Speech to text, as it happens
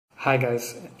Hi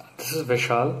guys, this is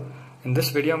Vishal. In this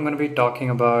video I'm going to be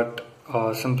talking about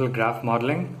simple graph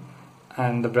modeling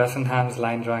and the Bresenham's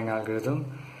line drawing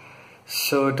algorithm.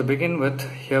 So to begin with,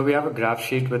 here we have a graph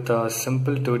sheet with a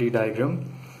simple 2D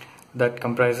diagram that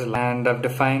comprises, and I've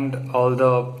defined all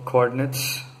the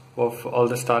coordinates of all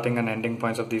the starting and ending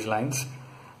points of these lines,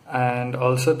 and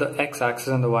also the x-axis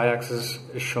and the y-axis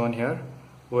is shown here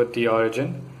with the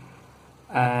origin.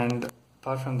 And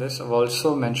apart from this, I've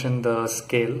also mentioned the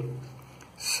scale.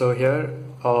 So here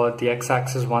the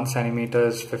x-axis 1 centimeter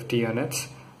is 50 units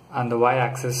and the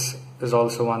y-axis is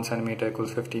also 1 centimeter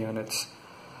equals 50 units.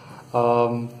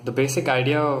 The basic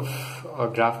idea of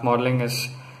graph modeling is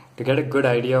to get a good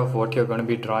idea of what you're going to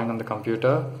be drawing on the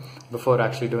computer before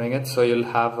actually doing it, so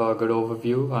you'll have a good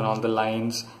overview on all the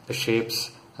lines, the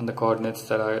shapes and the coordinates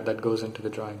that goes into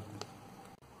the drawing.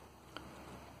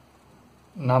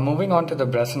 Now moving on to the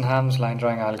Bresenham's line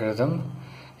drawing algorithm.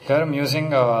 Here I'm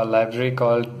using a library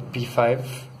called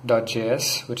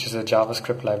p5.js, which is a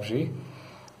JavaScript library.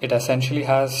 It essentially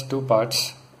has two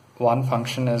parts. One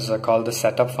function is called the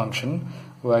setup function,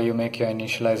 where you make your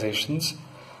initializations,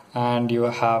 and you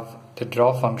have the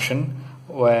draw function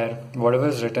where whatever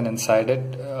is written inside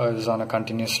it is on a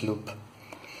continuous loop.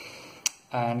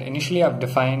 And initially I've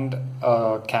defined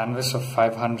a canvas of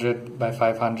 500 by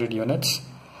 500 units.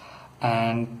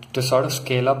 And to sort of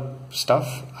scale up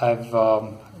stuff, I've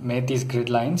made these grid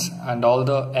lines, and all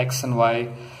the x and y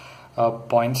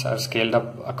points are scaled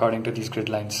up according to these grid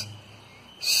lines.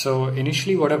 So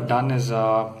initially what I've done is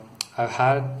I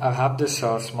have this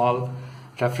small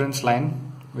reference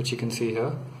line which you can see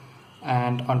here,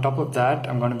 and on top of that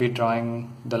I'm going to be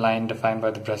drawing the line defined by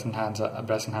the Bresenham's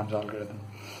algorithm.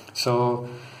 So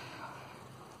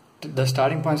the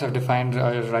starting points I've defined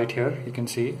are right here. You can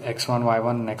see x1,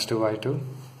 y1 and x2, y2.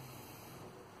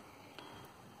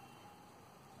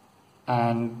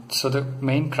 And so the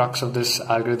main crux of this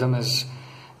algorithm is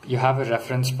you have a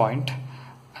reference point,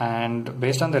 and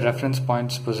based on the reference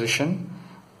point's position,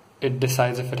 it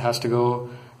decides if it has to go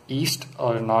east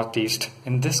or northeast.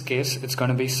 In this case, it's going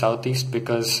to be southeast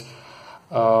because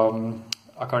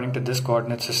according to this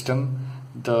coordinate system,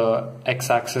 the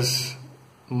x-axis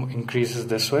increases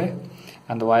this way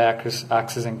and the y-axis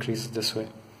increases this way.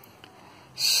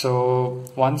 So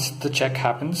once the check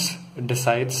happens, it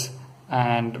decides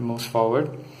and moves forward,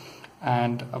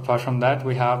 and apart from that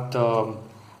we have the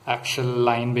actual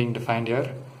line being defined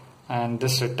here, and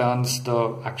this returns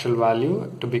the actual value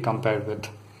to be compared with.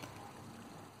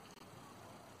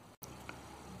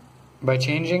 By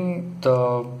changing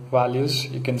the values,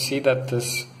 you can see that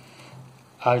this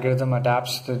algorithm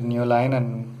adapts the new line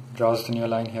and draws the new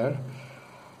line here.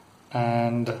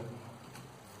 And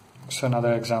so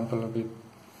another example would be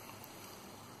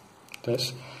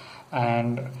this.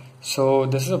 And so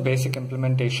this is a basic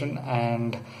implementation,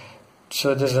 and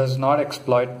so this does not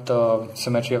exploit the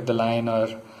symmetry of the line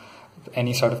or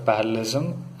any sort of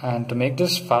parallelism. And to make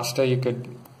this faster, you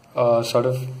could sort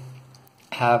of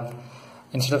have,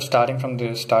 instead of starting from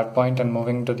the start point and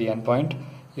moving to the end point,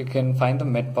 you can find the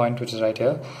midpoint, which is right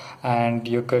here, and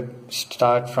you could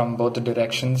start from both the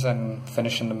directions and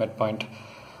finish in the midpoint.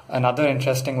 Another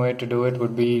interesting way to do it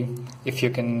would be if you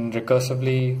can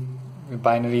recursively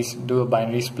do a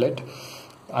binary split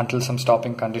until some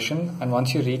stopping condition, and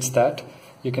once you reach that,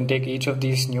 you can take each of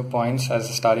these new points as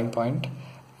a starting point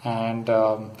and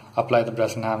apply the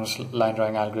Bresenham's line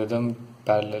drawing algorithm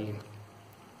parallelly.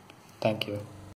 Thank you.